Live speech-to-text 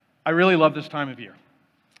I really love this time of year.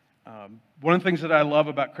 One of the things that I love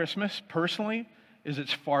about Christmas, personally, is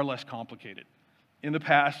it's far less complicated. In the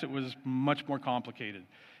past, it was much more complicated.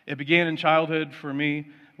 It began in childhood for me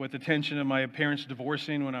with the tension of my parents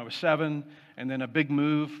divorcing when I was 7, and then a big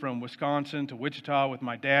move from Wisconsin to Wichita with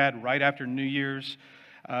my dad right after New Year's.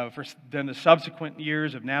 Then the subsequent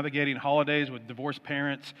years of navigating holidays with divorced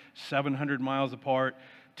parents 700 miles apart,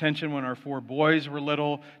 tension when our 4 boys were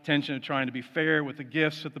little, tension of trying to be fair with the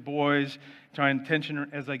gifts with the boys, tension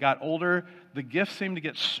as they got older. The gifts seemed to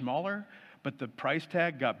get smaller, but the price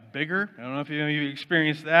tag got bigger. I don't know if any of you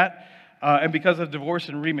experienced that. And because of divorce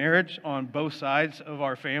and remarriage on both sides of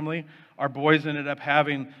our family, our boys ended up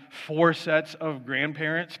having 4 sets of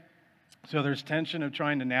grandparents. So there's tension of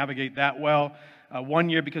trying to navigate that well. One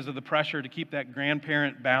year, because of the pressure to keep that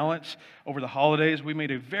grandparent balance over the holidays, we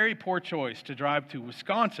made a very poor choice to drive to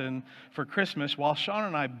Wisconsin for Christmas while Shauna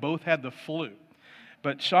and I both had the flu.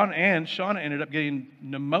 But Shauna ended up getting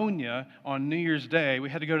pneumonia on New Year's Day. We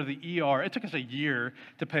had to go to the ER. It took us a year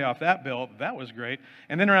to pay off that bill. That was great.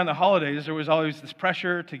 And then around the holidays, there was always this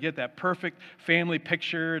pressure to get that perfect family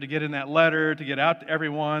picture, to get in that letter, to get out to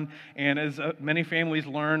everyone. And as many families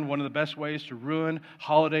learn, one of the best ways to ruin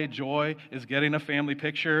holiday joy is getting a family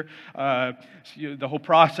picture. The whole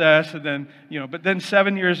process, and then But then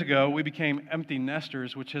 7 years ago, we became empty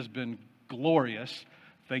nesters, which has been glorious.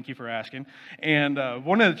 Thank you for asking. And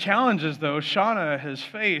one of the challenges, though, Shauna has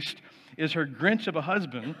faced is her Grinch of a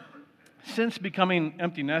husband, since becoming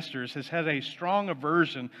empty nesters, has had a strong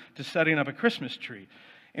aversion to setting up a Christmas tree.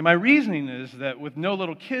 And my reasoning is that with no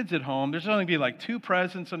little kids at home, there's only going to be like 2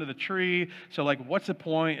 presents under the tree. So what's the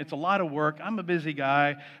point? It's a lot of work. I'm a busy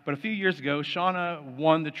guy. But a few years ago, Shauna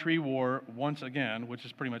won the tree war once again, which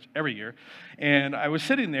is pretty much every year. And I was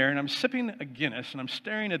sitting there and I'm sipping a Guinness and I'm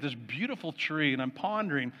staring at this beautiful tree and I'm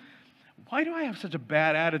pondering, why do I have such a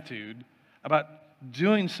bad attitude about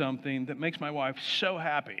doing something that makes my wife so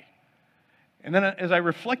happy? And then as I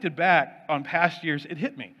reflected back on past years, it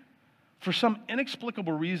hit me. For some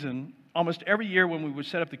inexplicable reason, almost every year when we would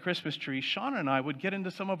set up the Christmas tree, Shauna and I would get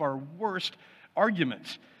into some of our worst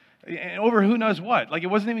arguments over who knows what. It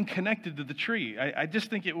wasn't even connected to the tree. I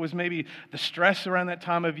just think it was maybe the stress around that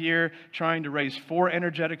time of year, trying to raise 4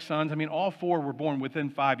 energetic sons. I mean, all 4 were born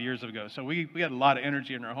within 5 years ago, so we had a lot of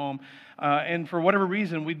energy in our home. And for whatever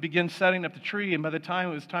reason, we'd begin setting up the tree, and by the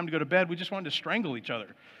time it was time to go to bed, we just wanted to strangle each other.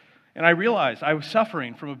 And I realized I was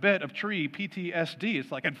suffering from a bit of tree PTSD. It's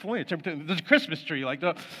like I'd flinch. There's a Christmas tree,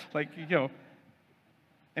 And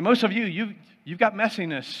most of you've got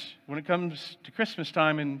messiness when it comes to Christmas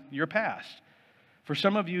time in your past. For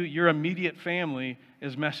some of you, your immediate family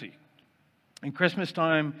is messy. And Christmas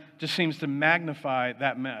time just seems to magnify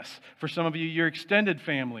that mess. For some of you, your extended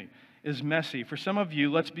family is messy. For some of you,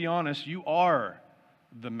 let's be honest, you are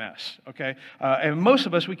the mess, okay? And most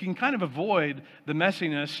of us, we can kind of avoid the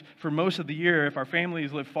messiness for most of the year if our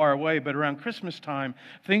families live far away, but around Christmas time,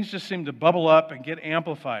 things just seem to bubble up and get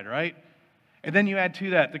amplified, right? And then you add to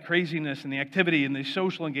that the craziness and the activity and the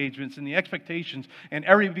social engagements and the expectations, and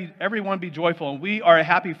everyone be joyful, and we are a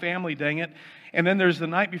happy family, dang it. And then there's the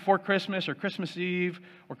night before Christmas or Christmas Eve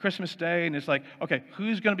or Christmas Day, and it's like, okay,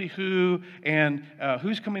 who's going to be who, and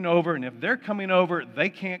who's coming over, and if they're coming over, they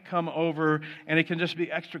can't come over, and it can just be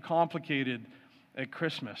extra complicated at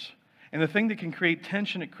Christmas. And the thing that can create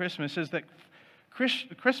tension at Christmas is that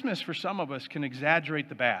Christmas, for some of us, can exaggerate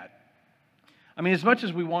the bad. I mean, as much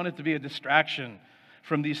as we want it to be a distraction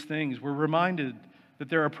from these things, we're reminded that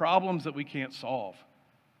there are problems that we can't solve,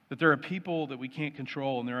 that there are people that we can't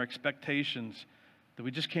control, and there are expectations that we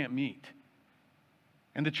just can't meet.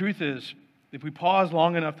 And the truth is, if we pause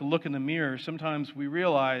long enough to look in the mirror, sometimes we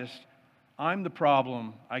realize, I'm the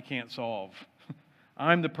problem I can't solve.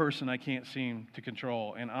 I'm the person I can't seem to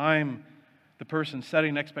control, and I'm the person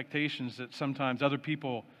setting expectations that sometimes other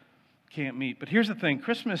people can't meet. But here's the thing,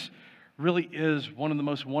 Christmas really is one of the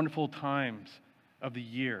most wonderful times of the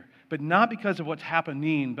year. But not because of what's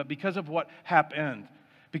happening, but because of what happened.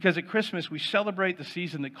 Because at Christmas, we celebrate the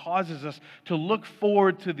season that causes us to look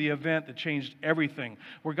forward to the event that changed everything,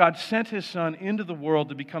 where God sent His Son into the world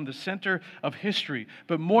to become the center of history.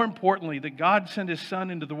 But more importantly, that God sent His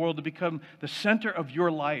Son into the world to become the center of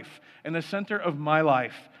your life and the center of my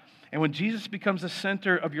life. And when Jesus becomes the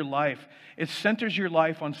center of your life, it centers your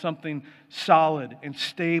life on something solid and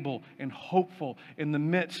stable and hopeful in the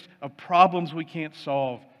midst of problems we can't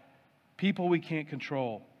solve, people we can't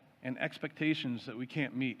control, and expectations that we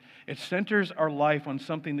can't meet. It centers our life on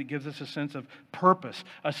something that gives us a sense of purpose,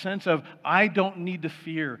 a sense of, I don't need to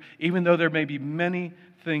fear, even though there may be many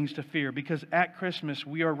things to fear, because at Christmas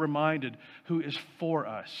we are reminded who is for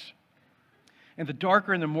us. And the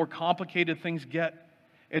darker and the more complicated things get,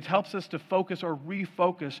 it helps us to focus or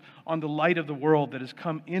refocus on the light of the world that has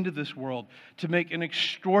come into this world to make an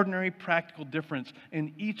extraordinary practical difference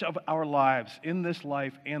in each of our lives, in this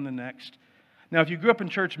life and the next. Now, if you grew up in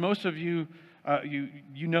church, most of you,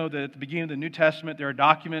 you know that at the beginning of the New Testament, there are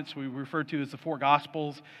documents we refer to as the four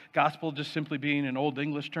Gospels. Gospel just simply being an Old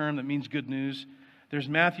English term that means good news. There's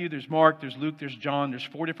Matthew, there's Mark, there's Luke, there's John. There's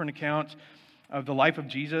 4 different accounts of the life of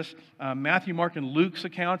Jesus. Matthew, Mark, and Luke's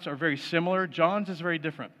accounts are very similar. John's is very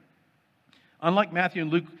different. Unlike Matthew and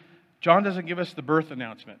Luke, John doesn't give us the birth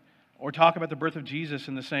announcement or talk about the birth of Jesus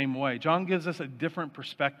in the same way. John gives us a different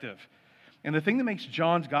perspective. And the thing that makes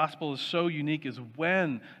John's gospel is so unique is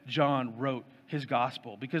when John wrote his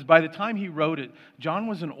gospel. Because by the time he wrote it, John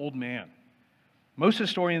was an old man. Most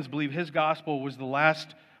historians believe his gospel was the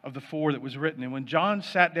last of the 4 that was written. And when John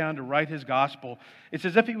sat down to write his gospel, it's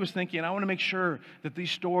as if he was thinking, I want to make sure that these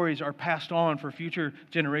stories are passed on for future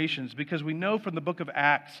generations, because we know from the book of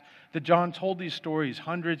Acts that John told these stories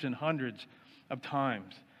hundreds and hundreds of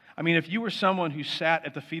times. I mean, if you were someone who sat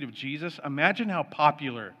at the feet of Jesus, imagine how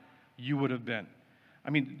popular you would have been. I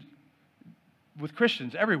mean, with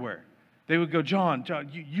Christians everywhere. They would go, John,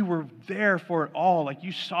 you were there for it all. Like,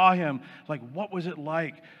 you saw him. Like, what was it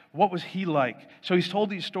like? What was he like? So he's told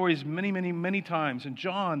these stories many, many, many times. And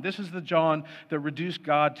John, this is the John that reduced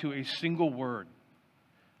God to a single word: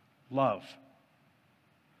 love.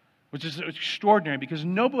 Which is extraordinary, because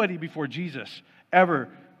nobody before Jesus ever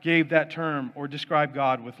gave that term or described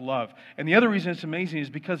God with love. And the other reason it's amazing is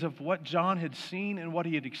because of what John had seen and what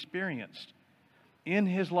he had experienced in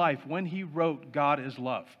his life when he wrote God is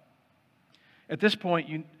love. At this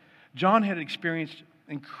point, John had experienced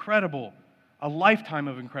a lifetime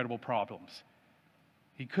of incredible problems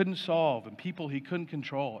he couldn't solve, and people he couldn't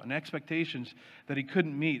control, and expectations that he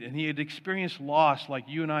couldn't meet. And he had experienced loss like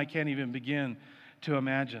you and I can't even begin to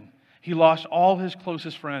imagine. He lost all his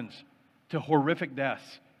closest friends to horrific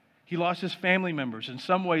deaths. He lost his family members. In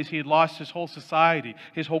some ways, he had lost his whole society,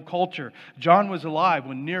 his whole culture. John was alive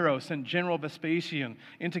when Nero sent General Vespasian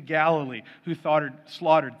into Galilee, who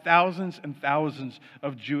slaughtered thousands and thousands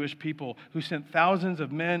of Jewish people, who sent thousands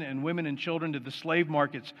of men and women and children to the slave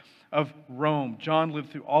markets of Rome. John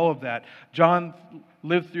lived through all of that. John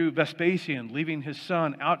lived through Vespasian, leaving his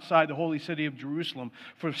son outside the holy city of Jerusalem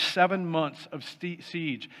for 7 months of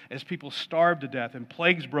siege as people starved to death and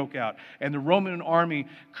plagues broke out. And the Roman army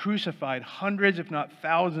crucified hundreds, if not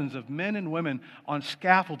thousands, of men and women on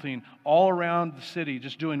scaffolding all around the city,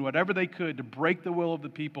 just doing whatever they could to break the will of the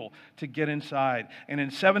people to get inside. And in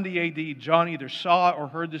 70 A.D., John either saw or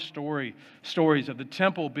heard the stories of the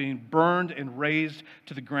temple being burned and razed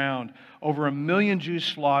to the ground, over 1 million Jews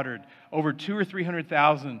slaughtered, over 200,000 or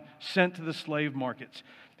 300,000 sent to the slave markets.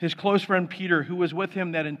 His close friend Peter, who was with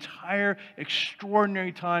him that entire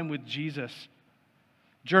extraordinary time with Jesus,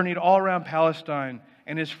 journeyed all around Palestine,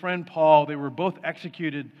 and his friend Paul, they were both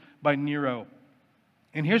executed by Nero.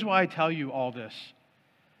 And here's why I tell you all this.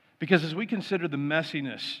 Because as we consider the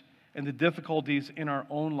messiness and the difficulties in our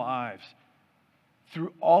own lives,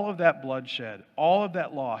 through all of that bloodshed, all of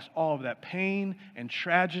that loss, all of that pain and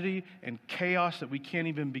tragedy and chaos that we can't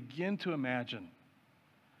even begin to imagine,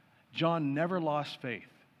 John never lost faith.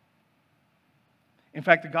 In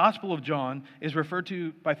fact, the Gospel of John is referred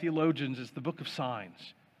to by theologians as the book of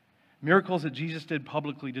signs. Miracles that Jesus did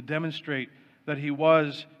publicly to demonstrate that he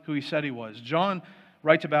was who he said he was. John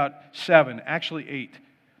writes about 7, actually 8.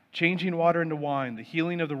 Changing water into wine, the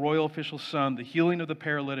healing of the royal official's son, the healing of the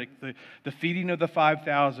paralytic, the feeding of the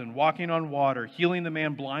 5,000, walking on water, healing the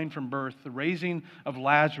man blind from birth, the raising of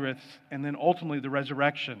Lazarus, and then ultimately the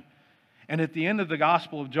resurrection. And at the end of the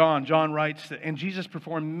Gospel of John, John writes that, and Jesus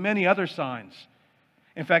performed many other signs.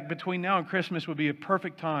 In fact, between now and Christmas would be a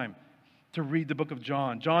perfect time to read the book of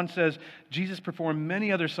John. John says Jesus performed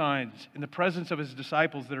many other signs in the presence of his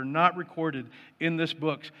disciples that are not recorded in this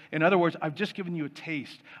book. In other words, I've just given you a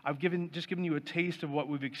taste. I've just given you a taste of what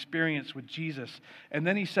we've experienced with Jesus. And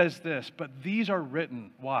then he says this, but these are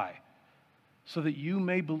written, why? So that you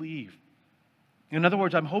may believe. In other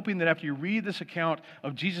words, I'm hoping that after you read this account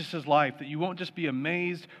of Jesus' life, that you won't just be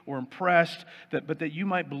amazed or impressed, but that you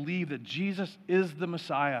might believe that Jesus is the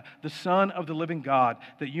Messiah, the Son of the living God,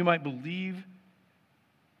 that you might believe,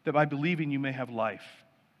 that by believing you may have life,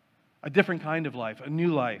 a different kind of life, a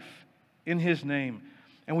new life in his name.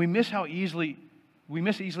 And we miss easily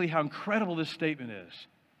how incredible this statement is.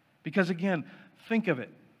 Because again, think of it.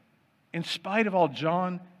 In spite of all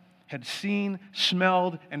John had seen,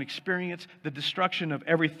 smelled, and experienced the destruction of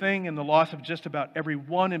everything and the loss of just about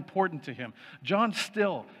everyone important to him, John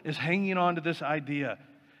still is hanging on to this idea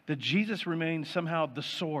that Jesus remains somehow the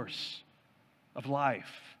source of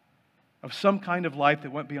life, of some kind of life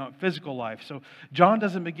that went beyond physical life. So John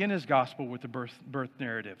doesn't begin his gospel with the birth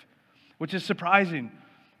narrative, which is surprising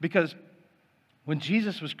because when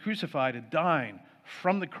Jesus was crucified and dying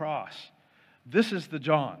from the cross, this is the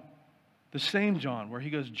John, the same John, where he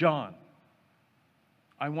goes, John,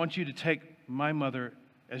 I want you to take my mother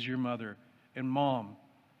as your mother, and Mom,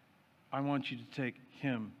 I want you to take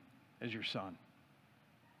him as your son.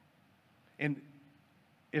 And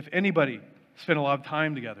if anybody spent a lot of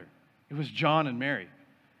time together, it was John and Mary.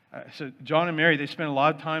 So John and Mary, they spent a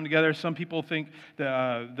lot of time together. Some people think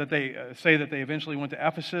that they say that they eventually went to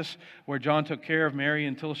Ephesus, where John took care of Mary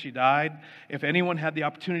until she died. If anyone had the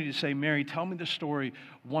opportunity to say, Mary, tell me the story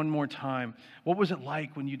one more time. What was it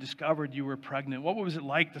like when you discovered you were pregnant? What was it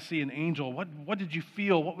like to see an angel? What did you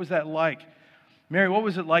feel? What was that like? Mary, what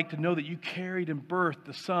was it like to know that you carried and birthed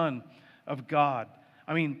the Son of God?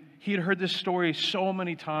 I mean, he had heard this story so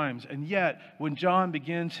many times, and yet, when John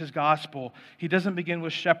begins his gospel, he doesn't begin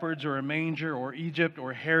with shepherds or a manger or Egypt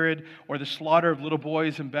or Herod or the slaughter of little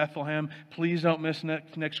boys in Bethlehem. Please don't miss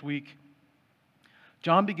next week.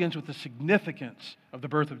 John begins with the significance of the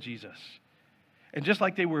birth of Jesus. And just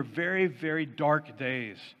like they were very, very dark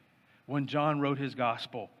days when John wrote his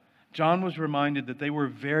gospel, John was reminded that they were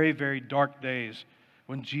very, very dark days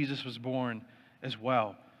when Jesus was born as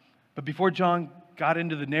well. But before John got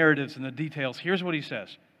into the narratives and the details, here's what he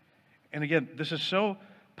says. And again, this is so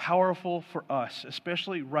powerful for us,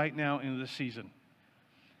 especially right now in this season.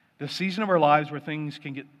 The season of our lives where things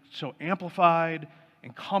can get so amplified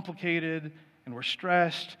and complicated, and we're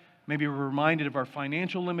stressed. Maybe we're reminded of our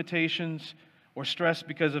financial limitations, or stressed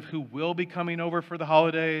because of who will be coming over for the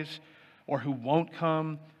holidays, or who won't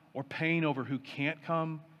come, or pain over who can't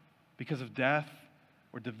come because of death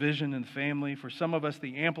or division in the family. For some of us,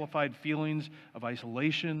 the amplified feelings of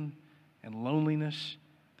isolation and loneliness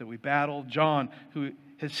that we battle. John, who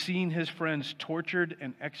has seen his friends tortured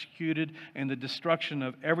and executed and the destruction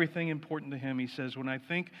of everything important to him, he says, when I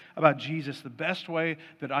think about Jesus, the best way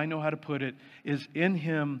that I know how to put it is in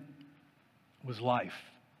him was life.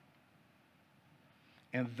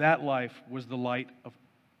 And that life was the light of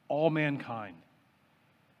all mankind.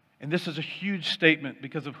 And this is a huge statement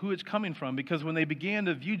because of who it's coming from. Because when they began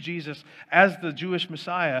to view Jesus as the Jewish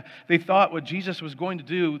Messiah, they thought what Jesus was going to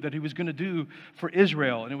do, that he was going to do for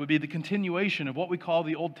Israel. And it would be the continuation of what we call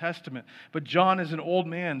the Old Testament. But John, as an old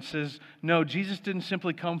man, says, no, Jesus didn't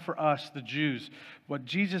simply come for us, the Jews. What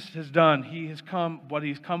Jesus has done, what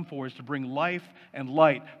he's come for is to bring life and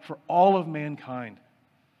light for all of mankind.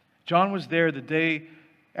 John was there the day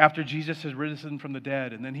after Jesus has risen from the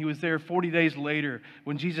dead. And then he was there 40 days later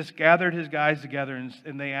when Jesus gathered his guys together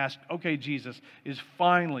and they asked, okay, Jesus, is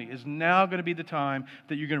now going to be the time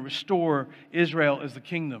that you're going to restore Israel as the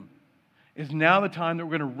kingdom? Is now the time that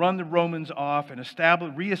we're going to run the Romans off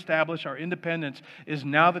and reestablish our independence? Is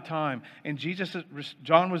now the time? And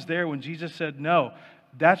John was there when Jesus said, no,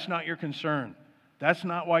 that's not your concern. That's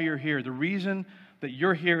not why you're here. The reason that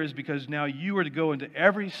you're here is because now you are to go into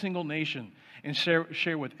every single nation and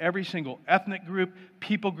share with every single ethnic group,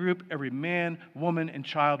 people group, every man, woman, and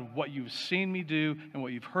child what you've seen me do and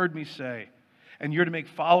what you've heard me say. And you're to make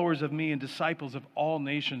followers of me and disciples of all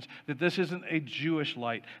nations, that this isn't a Jewish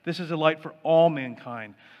light. This is a light for all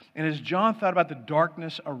mankind. And as John thought about the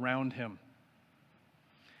darkness around him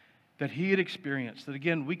that he had experienced, that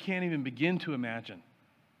again, we can't even begin to imagine,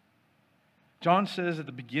 John says at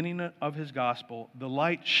the beginning of his gospel, the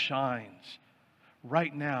light shines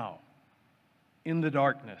right now in the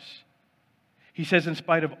darkness. He says, in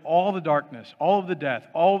spite of all the darkness, all of the death,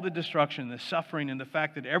 all of the destruction, the suffering, and the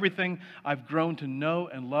fact that everything I've grown to know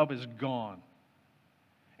and love is gone.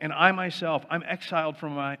 And I myself, I'm exiled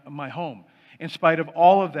from my home. In spite of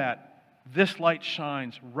all of that, this light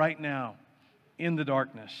shines right now in the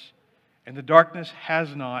darkness. And the darkness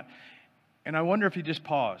has not. And I wonder if he just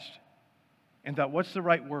paused and thought, what's the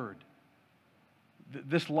right word?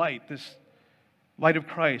 This light of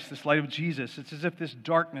Christ, this light of Jesus, it's as if this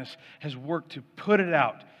darkness has worked to put it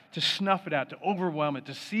out, to snuff it out, to overwhelm it,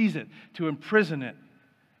 to seize it, to imprison it.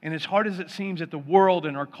 And as hard as it seems that the world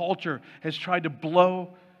and our culture has tried to blow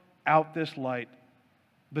out this light,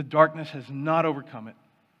 the darkness has not overcome it.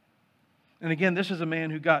 And again, this is a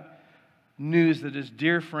man who got news that his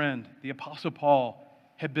dear friend, the Apostle Paul,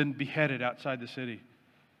 had been beheaded outside the city.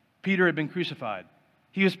 Peter had been crucified.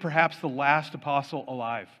 He was perhaps the last apostle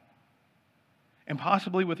alive. And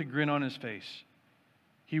possibly with a grin on his face,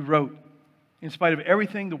 he wrote, in spite of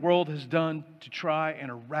everything the world has done to try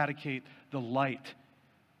and eradicate the light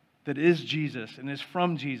that is Jesus and is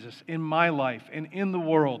from Jesus in my life and in the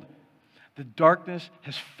world, the darkness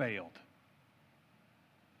has failed.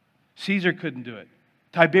 Caesar couldn't do it.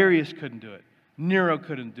 Tiberius couldn't do it. Nero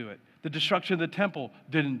couldn't do it. The destruction of the temple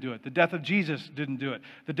didn't do it. The death of Jesus didn't do it.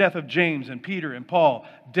 The death of James and Peter and Paul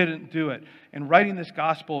didn't do it. And writing this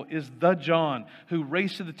gospel is the John who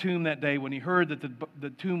raced to the tomb that day when he heard that the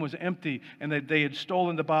tomb was empty and that they had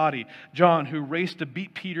stolen the body. John who raced to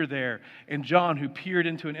beat Peter there. And John who peered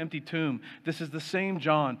into an empty tomb. This is the same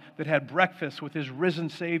John that had breakfast with his risen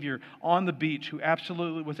Savior on the beach, who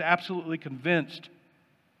was absolutely convinced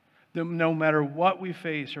that no matter what we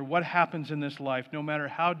face or what happens in this life, no matter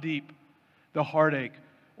how deep the heartache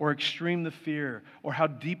or extreme the fear or how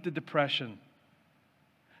deep the depression,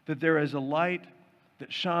 that there is a light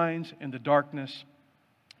that shines in the darkness,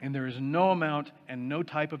 and there is no amount and no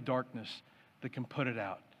type of darkness that can put it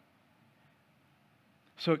out.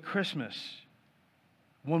 So at Christmas,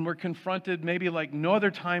 when we're confronted maybe like no other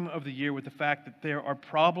time of the year with the fact that there are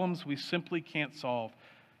problems we simply can't solve,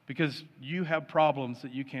 because you have problems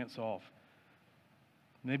that you can't solve.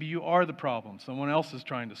 Maybe you are the problem someone else is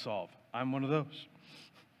trying to solve. I'm one of those.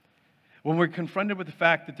 When we're confronted with the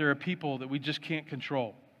fact that there are people that we just can't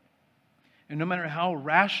control, and no matter how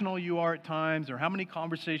rational you are at times, or how many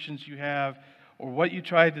conversations you have, or what you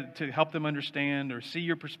try to help them understand or see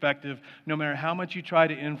your perspective, no matter how much you try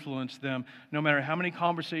to influence them, no matter how many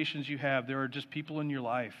conversations you have, there are just people in your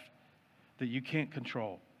life that you can't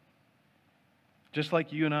control. Just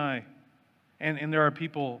like you and I. And there are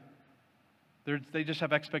people, they just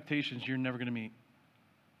have expectations you're never going to meet.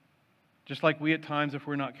 Just like we at times, if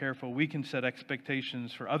we're not careful, we can set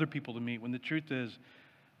expectations for other people to meet when the truth is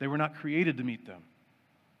they were not created to meet them.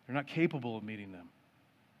 They're not capable of meeting them.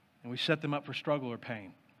 And we set them up for struggle or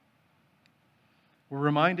pain. We're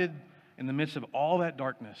reminded in the midst of all that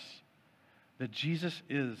darkness that Jesus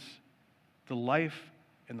is the life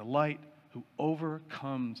and the light who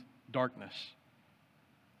overcomes darkness.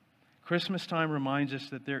 Christmas time reminds us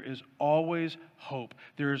that there is always hope.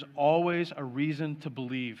 There is always a reason to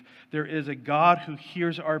believe. There is a God who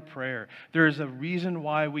hears our prayer. There is a reason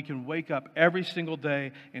why we can wake up every single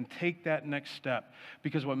day and take that next step.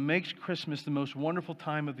 Because what makes Christmas the most wonderful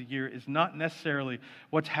time of the year is not necessarily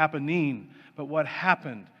what's happening, but what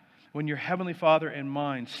happened when your Heavenly Father and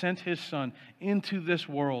mine sent His Son into this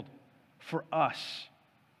world for us,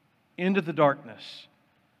 into the darkness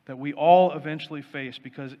that we all eventually face,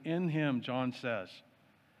 because in Him, John says,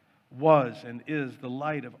 was and is the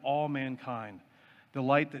light of all mankind, the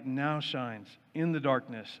light that now shines in the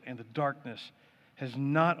darkness, and the darkness has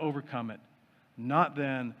not overcome it, not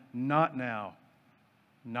then, not now,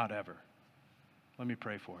 not ever. Let me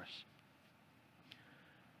pray for us.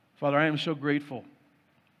 Father, I am so grateful.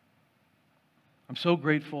 I'm so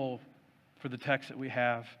grateful for the text that we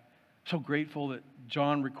have. So grateful that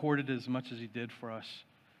John recorded as much as he did for us,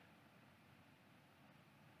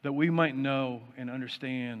 that we might know and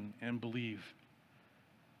understand and believe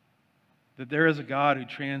that there is a God who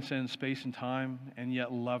transcends space and time and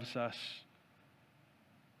yet loves us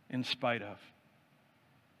in spite of.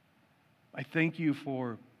 I thank you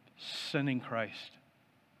for sending Christ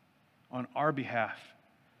on our behalf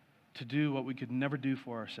to do what we could never do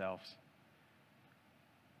for ourselves.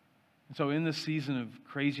 And so in this season of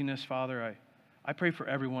craziness, Father, I pray for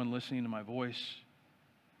everyone listening to my voice,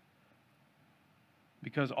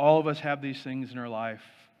 because all of us have these things in our life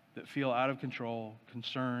that feel out of control,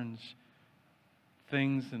 concerns,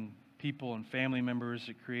 things and people and family members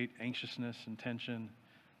that create anxiousness and tension,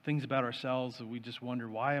 things about ourselves that we just wonder,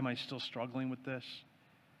 why am I still struggling with this?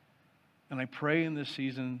 And I pray in this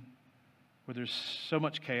season where there's so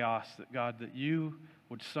much chaos that, God, that you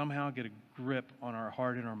would somehow get a grip on our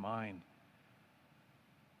heart and our mind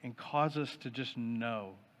and cause us to just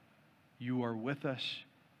know you are with us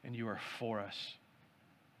and you are for us,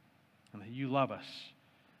 and that you love us,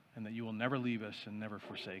 and that you will never leave us and never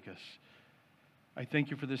forsake us. I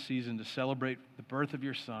thank you for this season to celebrate the birth of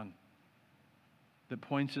your Son that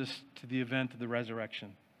points us to the event of the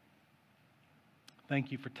resurrection.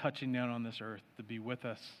 Thank you for touching down on this earth to be with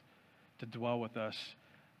us, to dwell with us,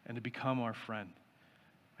 and to become our friend.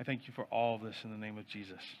 I thank you for all of this in the name of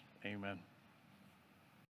Jesus. Amen.